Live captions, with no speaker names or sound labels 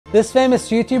This famous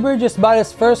YouTuber just bought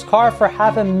his first car for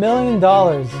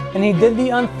 $500,000, and he did the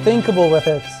unthinkable with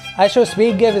it.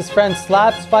 IShowSpeed gave his friend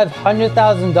Slaps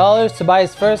 $500,000 to buy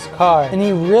his first car, and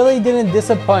he really didn't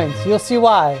disappoint. You'll see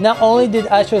why. Not only did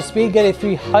IShowSpeed get a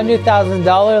 $300,000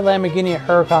 Lamborghini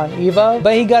Huracan Evo,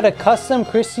 but he got a custom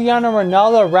Cristiano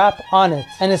Ronaldo wrap on it,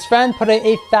 and his friend put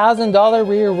a $8,000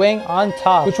 rear wing on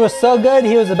top, which was so good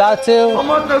he was about to. I'm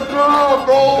at the club,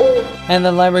 bro! And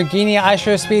the Lamborghini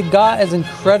IShowSpeed got is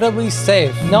incredibly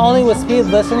safe. Not only was Speed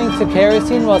listening to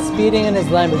kerosene while speeding in his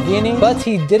Lamborghini, but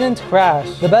he didn't crash.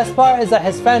 The best part is that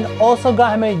his friend also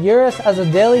got him a Urus as a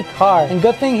daily car, and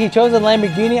good thing he chose a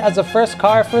Lamborghini as a first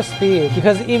car for Speed,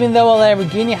 because even though a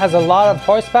Lamborghini has a lot of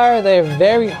horsepower, they are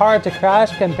very hard to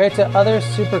crash compared to other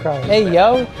supercars. Hey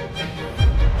yo,